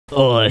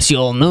As you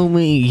all know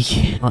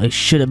me, I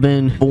should have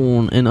been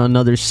born in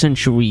another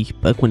century,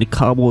 back when the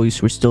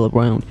cowboys were still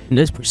around. And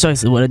that's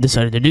precisely what I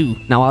decided to do.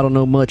 Now, I don't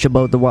know much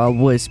about the Wild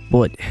West,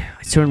 but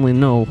I certainly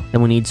know that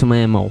we need some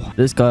ammo.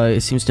 This guy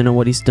seems to know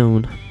what he's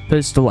doing.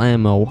 Pistol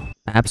ammo,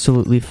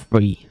 absolutely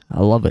free.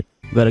 I love it.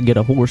 We gotta get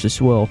a horse as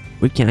well.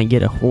 Where can I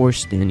get a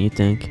horse then, you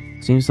think?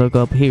 Seems like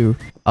up here.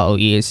 Oh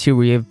yes, here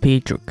we have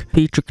Patrick.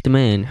 Patrick the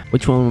man.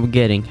 Which one are we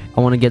getting?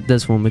 I want to get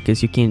this one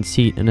because you can't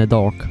see it in the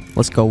dark.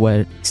 Let's go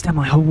with it. Is that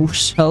my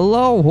horse?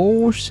 Hello,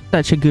 horse.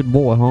 Such a good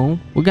boy, huh?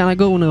 We're gonna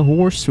go on a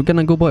horse. We're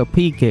gonna go buy a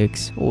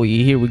pickaxe. Oh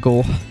yeah, here we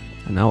go.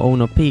 I now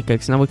own a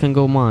pickaxe. Now we can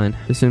go mine.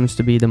 This seems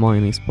to be the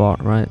mining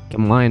spot, right?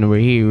 Can mine over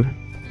here.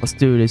 Let's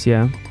do this,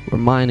 yeah. We're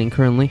mining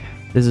currently.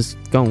 This is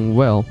going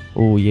well.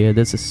 Oh yeah,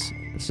 this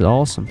is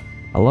awesome.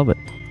 I love it.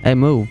 Hey,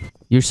 move.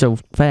 You're so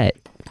fat.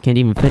 Can't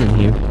even fit in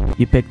here.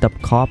 You picked up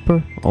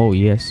copper? Oh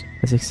yes,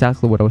 that's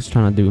exactly what I was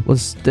trying to do.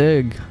 Let's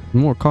dig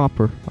more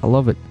copper. I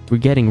love it. We're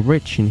getting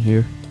rich in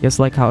here. Just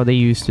like how they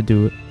used to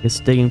do it.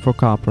 Just digging for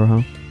copper,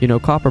 huh? You know,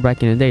 copper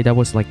back in the day, that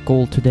was like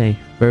gold today.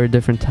 Very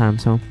different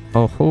times, huh?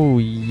 Oh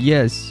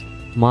yes.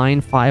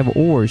 Mine 5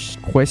 ores.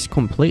 Quest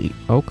complete.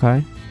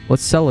 Okay.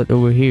 Let's sell it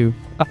over here.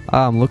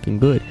 I'm looking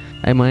good.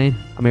 Hey man,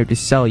 I'm here to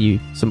sell you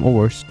some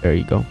ores. There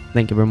you go.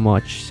 Thank you very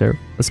much, sir.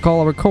 Let's call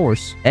our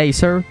course. Hey,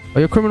 sir, are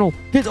you a criminal?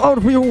 Get out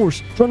of your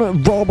horse! Trying to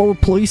rob our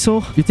place,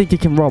 huh? You think you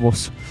can rob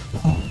us?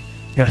 Oh,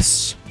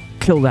 yes.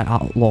 Kill that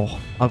outlaw,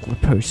 ugly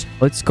person.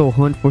 Let's go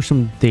hunt for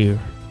some deer.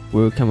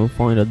 Where can we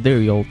find a deer,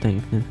 you old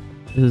thing?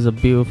 This is a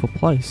beautiful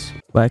place.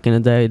 Back in the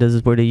day, this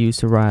is where they used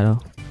to ride, huh?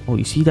 Oh,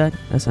 you see that?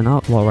 That's an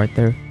outlaw right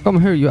there.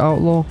 Come here, you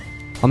outlaw.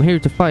 I'm here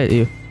to fight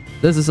you.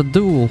 This is a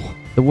duel.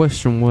 The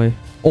Western way.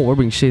 Oh, we're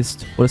being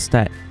chased. What is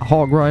that? A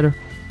hog rider?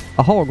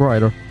 A hog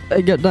rider.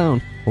 Hey, get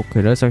down.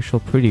 Okay, that's actually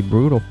pretty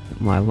brutal.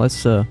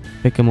 Let's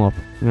pick him up.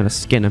 I'm gonna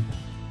skin him.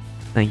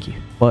 Thank you.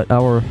 But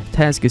our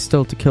task is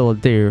still to kill a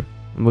deer.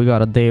 And we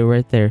got a deer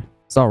right there.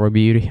 Sorry,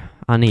 beauty.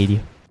 I need you.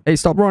 Hey,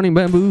 stop running,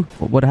 bamboo.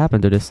 What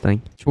happened to this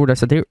thing? Sure,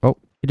 that's a deer. Oh,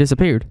 it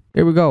disappeared.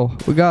 Here we go.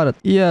 We got it.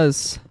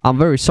 Yes. I'm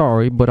very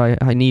sorry, but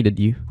I needed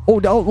you. Oh,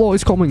 the outlaw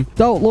is coming.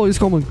 The outlaw is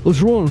coming.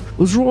 Let's run.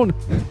 Let's run.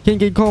 Can't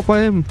get caught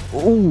by him.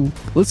 Oh,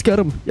 let's get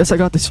him. Yes, I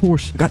got this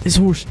horse. I got this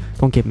horse.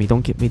 Don't get me.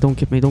 Don't get me. Don't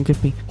get me. Don't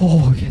get me.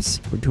 Oh, yes.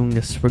 We're doing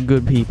this for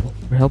good people.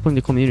 We're helping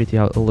the community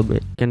out a little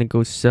bit. Gonna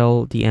go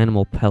sell the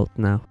animal pelt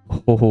now.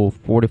 Oh,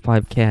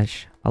 45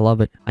 cash. I love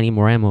it. I need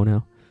more ammo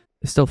now.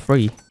 It's still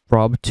free.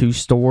 Rob 2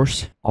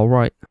 stores.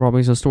 Alright,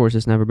 robbing some stores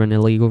has never been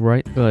illegal,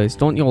 right? Guys,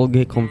 don't y'all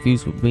get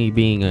confused with me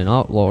being an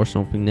outlaw or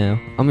something now.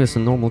 I'm just a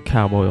normal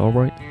cowboy,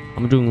 alright?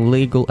 I'm doing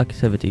legal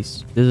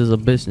activities. This is a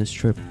business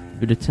trip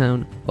to the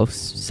town of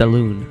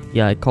Saloon.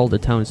 Yeah, I called the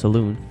town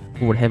Saloon.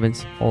 Lord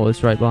heavens. Oh,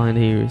 it's right behind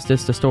here. Is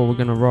this the store we're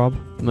gonna rob?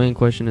 The main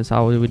question is,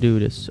 how do we do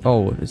this?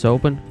 Oh, it's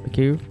open? Back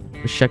here?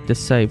 Let's check this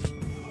safe.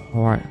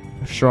 Alright,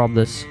 let's rob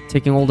this.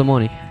 Taking all the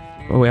money.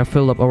 Oh, we have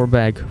filled up our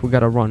bag. We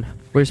gotta run.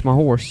 Where's my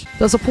horse?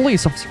 That's a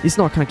police officer. He's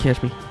not gonna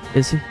catch me,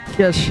 is he?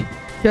 Yes,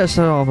 that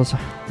officer.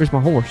 Where's my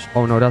horse?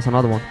 Oh no, that's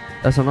another one.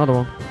 That's another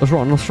one. Let's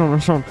run, let's run,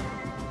 let's run.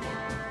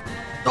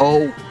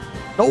 No!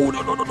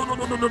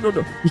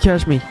 No. He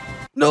catch me.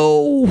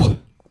 No!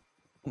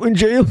 I'm in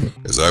jail.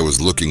 As I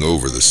was looking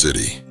over the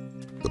city,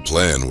 the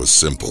plan was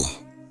simple.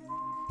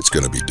 It's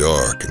gonna be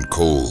dark and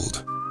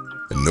cold,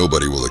 and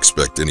nobody will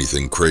expect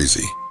anything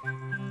crazy.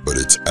 But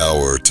it's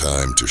our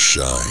time to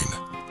shine.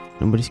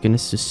 Nobody's gonna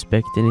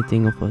suspect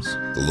anything of us.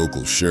 The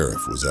local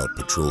sheriff was out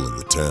patrolling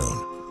the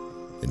town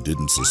and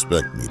didn't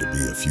suspect me to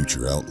be a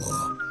future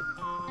outlaw.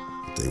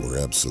 But they were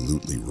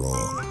absolutely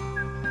wrong.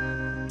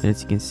 And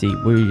as you can see,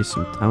 we're just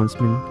some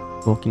townsmen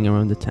walking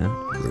around the town.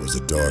 There was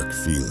a dark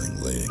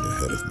feeling laying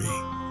ahead of me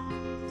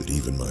that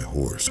even my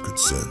horse could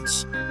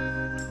sense.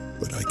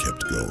 But I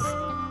kept going.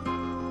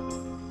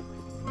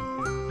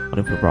 What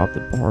if we robbed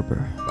the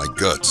barber? My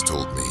guts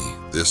told me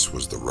this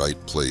was the right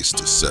place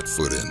to set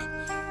foot in.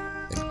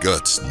 And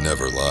guts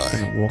never lie.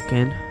 Gonna walk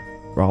in,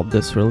 rob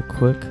this real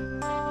quick.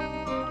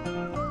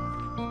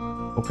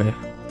 Okay,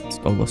 let's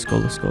go.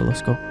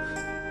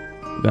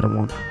 We gotta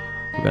run.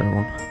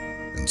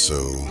 And so,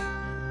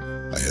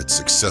 I had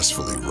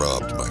successfully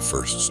robbed my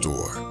first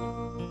store.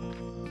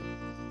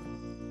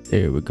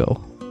 There we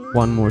go.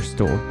 One more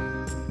store.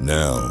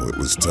 Now it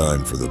was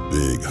time for the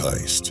big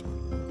heist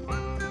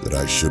that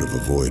I should have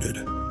avoided.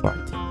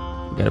 Right,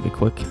 we gotta be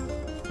quick.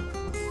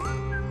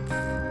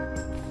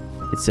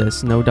 It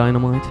says no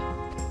dynamite,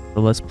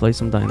 so let's play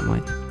some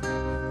dynamite.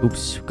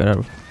 Oops,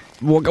 gotta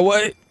walk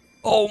away.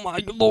 Oh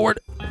my lord.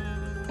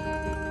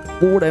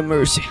 Lord have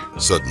mercy.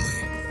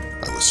 Suddenly,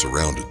 I was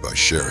surrounded by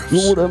sheriffs.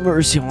 Lord have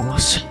mercy on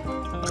us.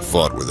 I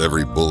fought with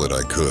every bullet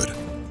I could,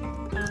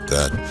 but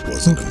that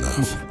wasn't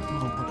enough.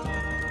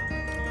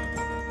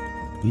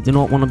 We do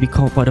not want to be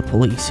caught by the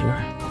police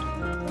here.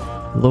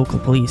 The local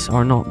police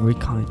are not very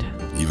kind.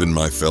 Even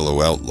my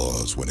fellow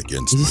outlaws went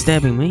against me. Is he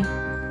stabbing me?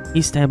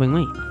 He's stabbing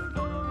me.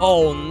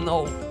 Oh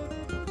no.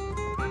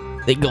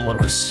 They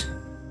got us.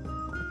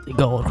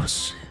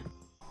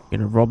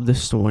 Gonna rob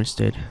this store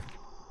instead.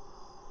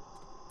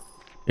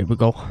 Here we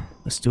go.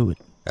 Let's do it.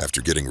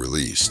 After getting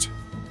released,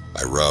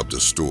 I robbed a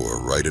store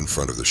right in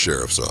front of the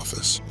sheriff's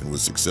office and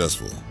was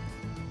successful.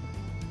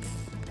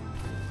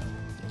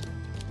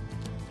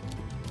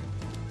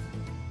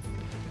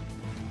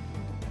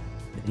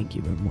 Thank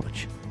you very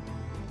much.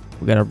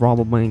 We gotta rob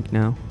a bank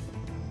now.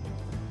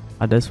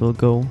 How this will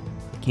go,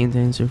 I can't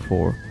answer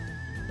for.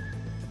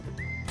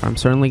 I'm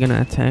certainly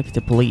gonna attack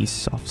the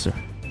police officer.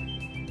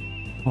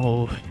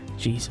 Oh,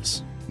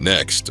 Jesus.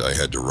 Next, I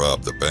had to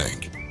rob the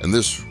bank, and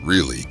this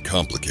really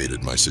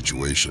complicated my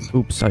situation.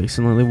 Oops, I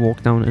accidentally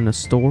walked down in a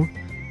store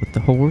with the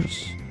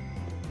horse.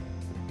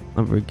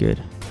 Not very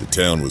good. The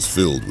town was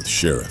filled with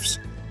sheriffs,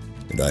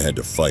 and I had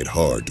to fight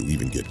hard to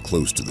even get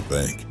close to the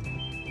bank.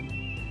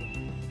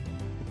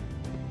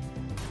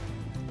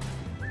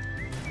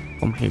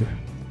 Come here.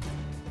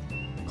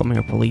 Come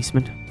here,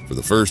 policeman. For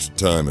the first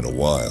time in a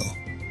while,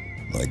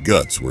 my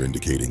guts were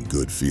indicating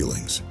good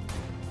feelings.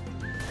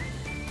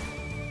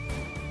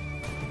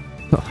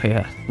 Oh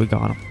yeah, we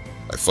got him.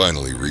 I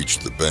finally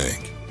reached the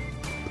bank,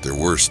 but there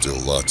were still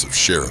lots of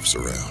sheriffs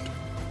around.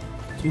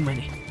 Too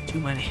many.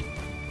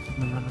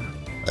 No.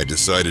 I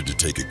decided to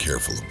take a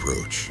careful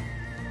approach,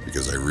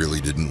 because I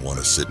really didn't want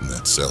to sit in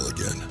that cell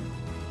again.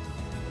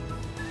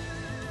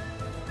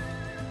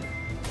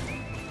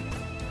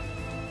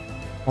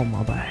 Oh,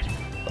 my bad.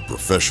 A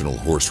professional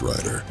horse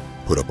rider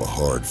put up a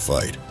hard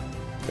fight,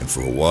 and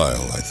for a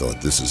while I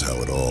thought this is how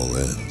it all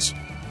ends.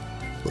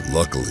 But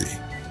luckily,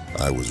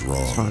 I was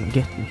wrong. Trying to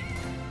get me.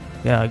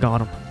 Yeah, I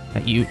got him.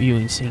 You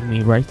ain't seeing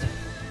me, right?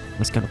 I'm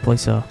just gonna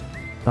place a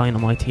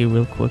dynamite here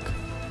real quick.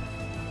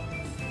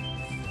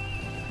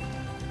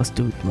 Let's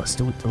do it.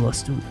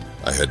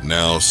 I had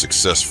now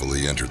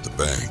successfully entered the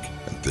bank,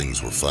 and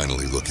things were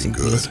finally looking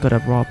We just good.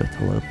 gotta rob it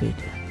a little bit.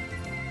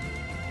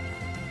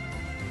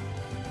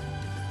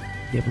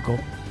 There we go.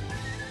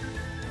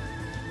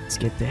 Let's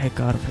get the heck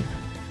out of here.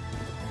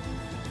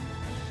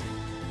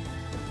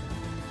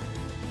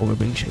 Or we're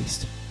being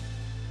chased.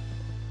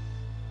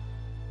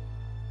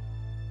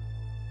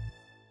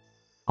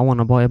 I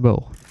wanna buy a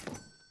bow.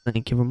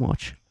 Thank you very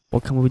much.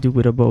 What can we do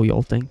with a bow,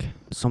 y'all think?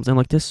 Something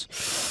like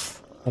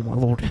this? Oh my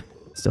lord.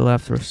 Still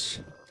after us.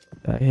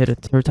 I hit it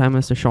third time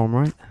as the charm,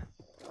 right?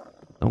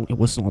 No, it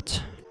was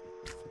not.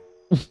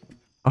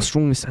 How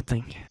strong is that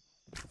thing?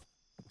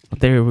 But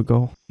there we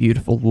go.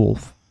 Beautiful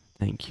wolf.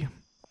 Thank you.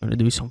 I'm gonna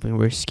do something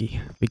risky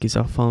because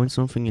I found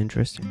something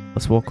interesting.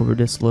 Let's walk over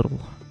this little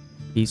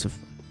piece of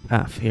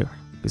path here.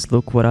 Because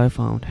look what I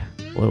found.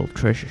 A little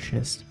treasure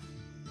chest.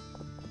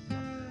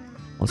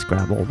 Let's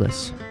grab all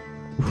this.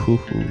 Ooh,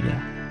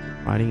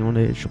 yeah. Riding on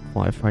the edge of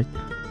life, right?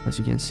 As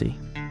you can see.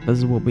 This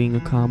is what being a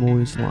cowboy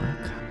is like.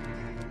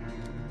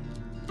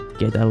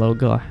 Get that little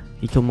guy.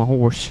 He killed my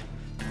horse.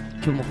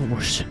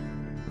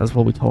 That's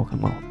what we're talking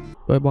about.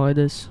 Do I buy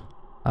this?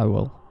 I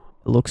will.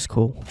 It looks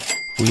cool.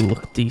 We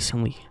look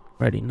decently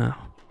ready now.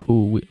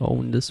 Ooh, we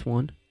own this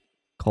one.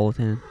 Call it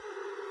in.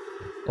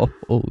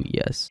 Oh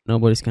yes.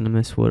 Nobody's gonna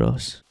mess with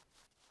us.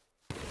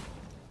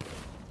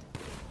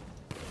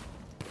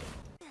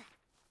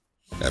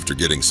 After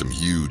getting some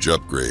huge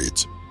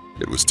upgrades,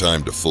 it was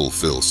time to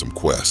fulfill some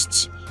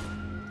quests.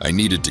 I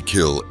needed to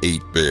kill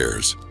 8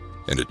 bears,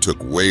 and it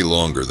took way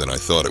longer than I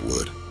thought it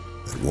would.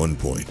 At one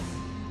point,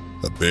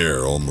 a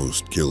bear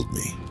almost killed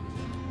me,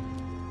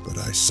 but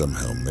I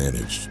somehow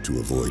managed to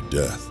avoid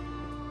death.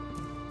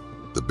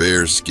 The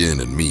bear's skin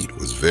and meat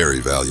was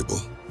very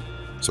valuable,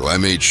 so I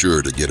made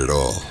sure to get it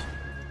all.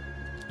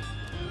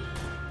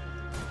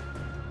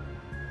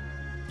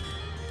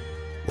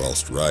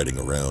 Whilst riding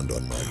around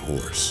on my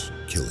horse,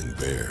 killing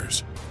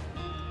bears,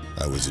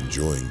 I was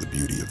enjoying the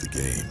beauty of the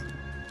game.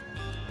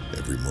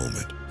 Every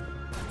moment,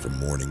 from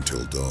morning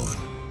till dawn,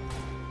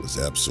 was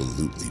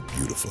absolutely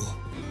beautiful.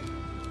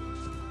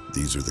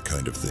 These are the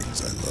kind of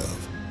things I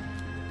love.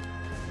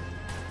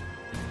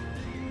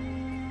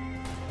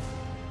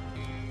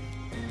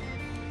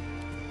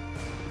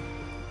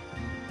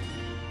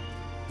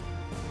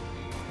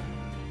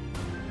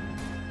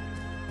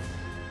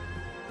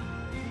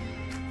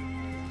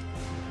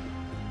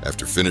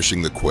 After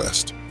finishing the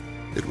quest,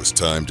 it was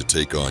time to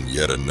take on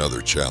yet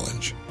another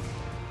challenge.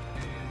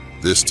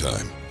 This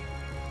time,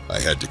 I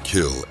had to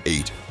kill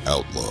 8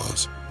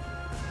 outlaws.